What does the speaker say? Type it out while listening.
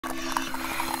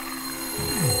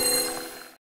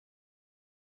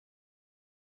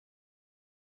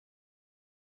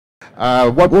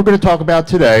What we're going to talk about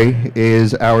today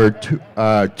is our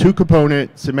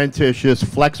two-component cementitious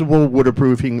flexible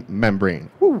waterproofing membrane.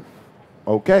 Ooh.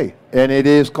 Okay, and it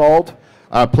is called?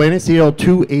 Planiseal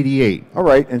 288. All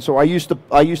right, and so I used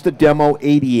to demo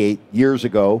 88 years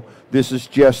ago. This is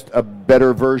just a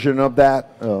better version of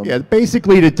that? Yeah,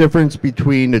 basically the difference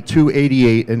between the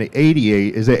 288 and the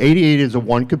 88 is that 88 is a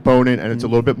one component and it's a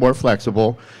little bit more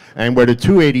flexible, and where the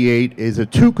 288 is a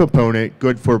two component,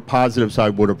 good for positive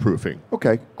side waterproofing.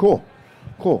 Okay, cool,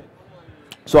 cool.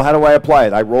 So how do I apply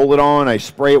it? I roll it on, I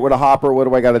spray it with a hopper, what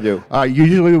do I got to do?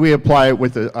 Usually we apply it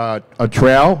with a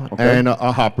trowel and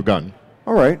a hopper gun.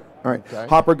 All right, all right. Okay.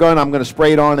 Hopper gun, I'm going to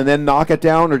spray it on and then knock it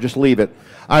down or just leave it?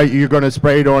 You're going to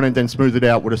spray it on and then smooth it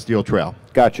out with a steel trowel.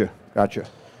 Gotcha, gotcha.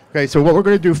 Okay, so what we're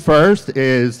going to do first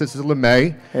is, this is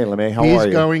LeMay. Hey, LeMay, how are you?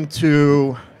 He's going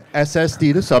to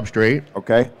SSD the substrate.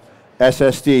 Okay.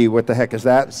 SSD, what the heck is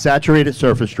that? Saturated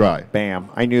surface dry. Bam.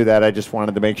 I knew that. I just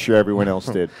wanted to make sure everyone else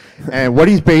did. And what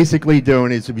he's basically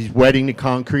doing is he's wetting the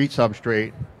concrete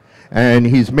substrate, and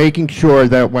he's making sure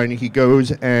that when he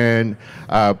goes and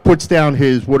puts down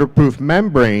his waterproof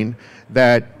membrane,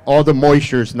 that all the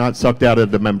moisture is not sucked out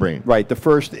of the membrane. Right. The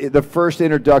first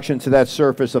introduction to that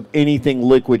surface of anything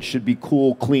liquid should be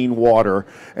cool, clean water,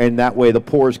 and that way the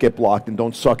pores get blocked and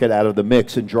don't suck it out of the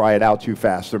mix and dry it out too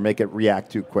fast or make it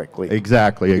react too quickly.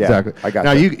 Exactly, exactly. Yeah, I got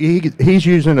now that. He's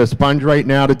using a sponge right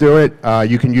now to do it.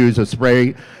 You can use a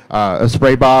spray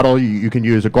bottle. You can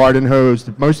use a garden hose.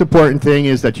 The most important thing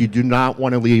is that you do not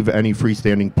want to leave any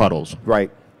freestanding puddles. Right.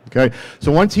 Okay.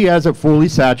 So once he has it fully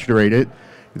saturated,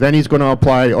 then he's going to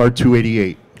apply our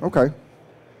 288. Okay.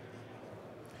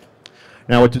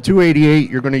 Now with the 288,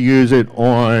 you're going to use it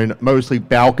on mostly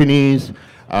balconies,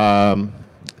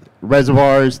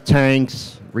 reservoirs,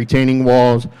 tanks, retaining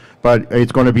walls, but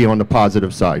it's going to be on the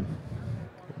positive side.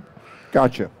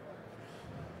 Gotcha.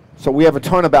 So we have a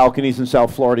ton of balconies in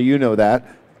South Florida, you know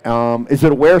that. Is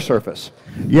it a wear surface?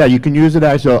 Yeah, you can use it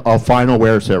as a final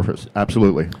wear surface,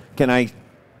 absolutely. Can I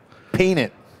paint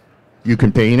it? You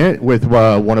can paint it with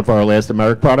one of our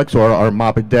elastomeric products or our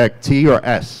MAPEI Deck T or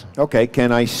S. Okay,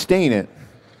 can I stain it?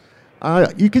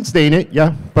 You can stain it,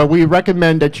 yeah, but we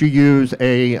recommend that you use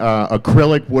a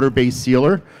acrylic water-based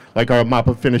sealer, like our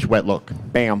MAPEI Finish Wet Look.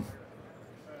 Bam.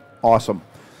 Awesome.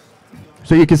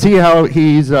 So you can see how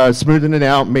he's smoothing it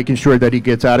out, making sure that he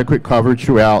gets adequate coverage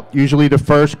throughout. Usually the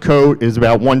first coat is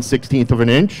about 1/16 of an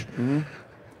inch. Mm-hmm.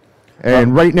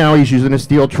 And right now he's using a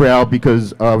steel trowel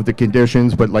because of the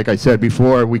conditions, but like I said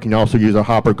before, we can also use a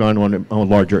hopper gun on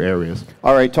larger areas.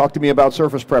 All right, talk to me about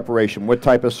surface preparation. What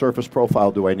type of surface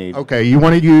profile do I need? Okay, you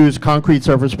want to use concrete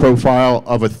surface profile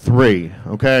of a 3,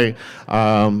 okay?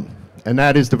 And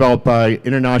that is developed by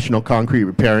International Concrete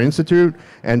Repair Institute,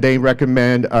 and they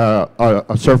recommend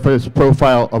a surface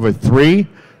profile of a 3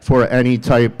 for any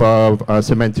type of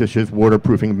cementitious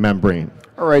waterproofing membrane.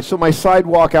 All right, so my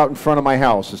sidewalk out in front of my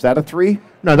house, is that a 3?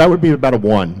 No, that would be about a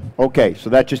 1. Okay, so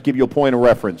that just gives you a point of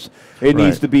reference. It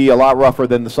needs to be a lot rougher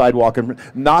than the sidewalk, and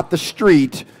not the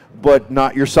street, but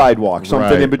not your sidewalk,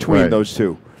 something in between those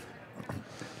two.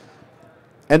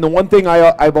 And the one thing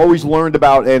I've always learned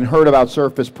about and heard about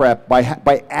surface prep,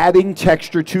 by adding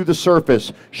texture to the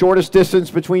surface, shortest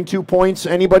distance between 2 points,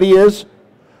 anybody is?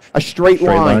 A straight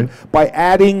line. By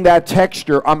adding that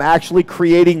texture, I'm actually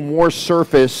creating more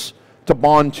surface to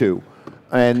bond to,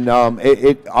 and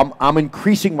I'm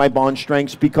increasing my bond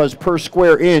strengths because per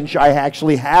square inch I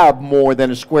actually have more than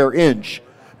a square inch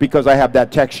because I have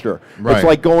that texture. Right. It's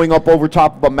like going up over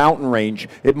top of a mountain range.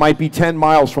 It might be 10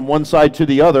 miles from one side to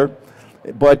the other,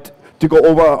 but to go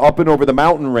up and over the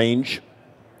mountain range,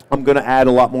 I'm going to add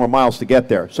a lot more miles to get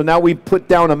there. So now we put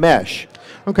down a mesh.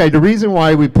 Okay, the reason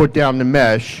why we put down the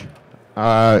mesh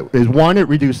is, one, it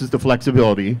reduces the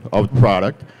flexibility of the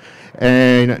product.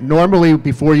 And normally,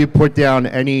 before you put down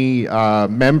any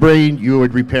membrane, you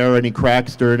would repair any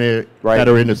cracks that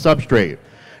are in the substrate.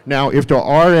 Now, if there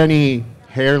are any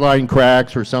hairline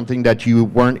cracks or something that you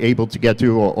weren't able to get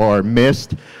to or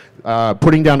missed,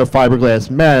 putting down the fiberglass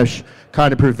mesh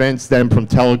kind of prevents them from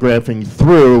telegraphing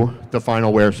through the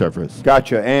final wear surface.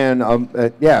 Gotcha. And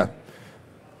yeah.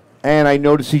 And I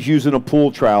notice he's using a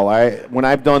pool trowel. When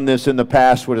I've done this in the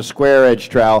past with a square edge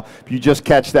trowel, if you just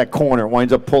catch that corner, it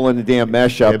winds up pulling the damn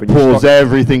mesh up. It pulls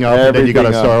everything up, and then you got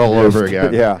to start all over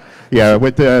again. Yeah. Yeah,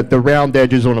 with the round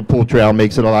edges on a pool trowel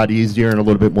makes it a lot easier and a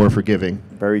little bit more forgiving.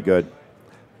 Very good.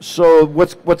 So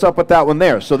what's up with that one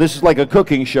there? So this is like a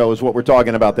cooking show is what we're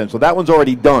talking about then. So that one's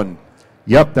already done.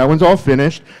 Yep, that one's all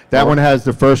finished. That one has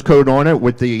the first coat on it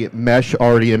with the mesh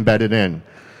already embedded in.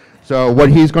 So what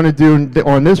he's going to do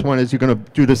on this one is you're going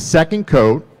to do the second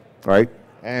coat. Right.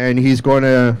 And he's going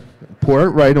to Pour it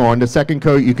right on. The second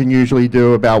coat you can usually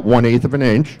do about 1/8 of an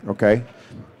inch. Okay.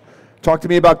 Talk to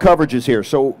me about coverages here.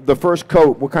 So the first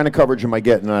coat, what kind of coverage am I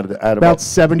getting out of About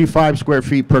 75 square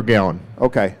feet per gallon.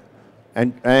 Okay.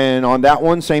 And on that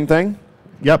one, same thing?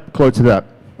 Yep, close to that.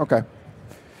 Okay.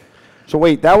 So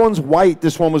wait, that one's white,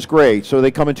 this one was gray, so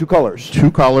they come in two colors?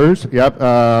 Two colors, yep.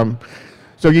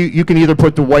 So you can either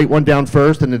put the white one down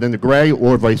first and then the gray,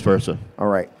 or vice versa. All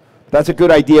right. That's a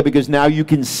good idea because now you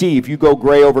can see if you go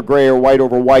gray over gray or white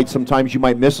over white, sometimes you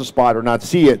might miss a spot or not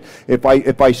see it. If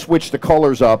I switch the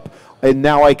colors up, and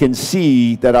now I can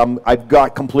see that I've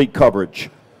got complete coverage.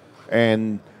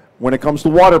 And when it comes to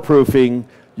waterproofing,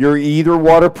 you're either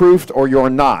waterproofed or you're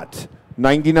not.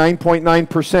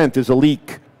 99.9% is a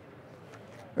leak.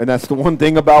 And that's the one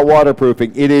thing about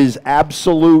waterproofing. It is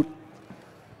absolute,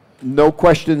 no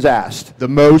questions asked. The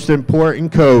most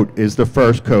important coat is the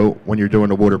first coat when you're doing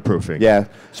the waterproofing. Yeah,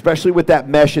 especially with that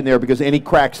mesh in there, because any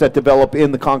cracks that develop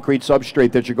in the concrete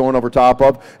substrate that you're going over top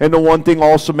of, and the one thing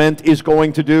all cement is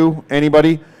going to do,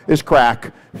 anybody, is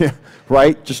crack.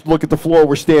 Right? Just look at the floor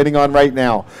we're standing on right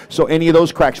now. So any of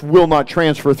those cracks will not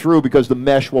transfer through because the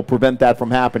mesh will prevent that from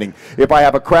happening. If I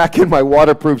have a crack in my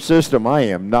waterproof system, I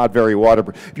am not very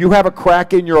waterproof. If you have a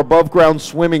crack in your above ground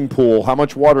swimming pool, how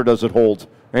much water does it hold?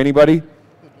 Anybody?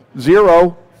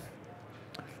 Zero.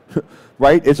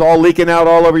 Right? It's all leaking out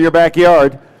all over your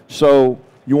backyard. So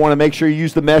you want to make sure you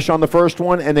use the mesh on the first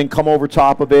one and then come over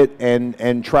top of it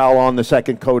and trowel on the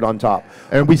second coat on top.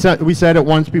 And we said it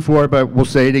once before, but we'll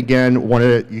say it again.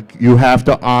 You have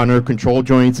to honor control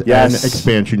joints and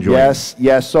expansion joints. Yes,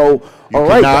 yes. So, all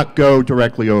right. You cannot go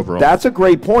directly over them. That's a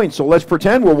great point. So let's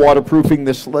pretend we're waterproofing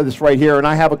this right here, and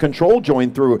I have a control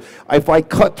joint through it. If I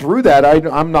cut through that,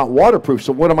 I'm not waterproof.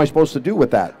 So what am I supposed to do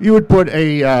with that? You would put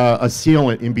a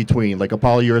sealant in between, like a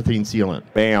polyurethane sealant.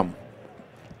 Bam.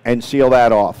 And seal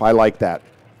that off. I like that.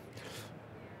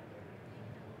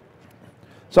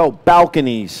 So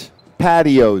balconies,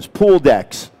 patios, pool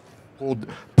decks.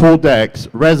 Pool decks,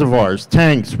 reservoirs,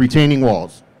 tanks, retaining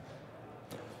walls.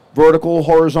 Vertical,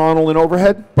 horizontal, and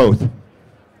overhead? Both.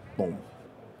 Boom.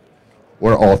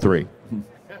 Or all three.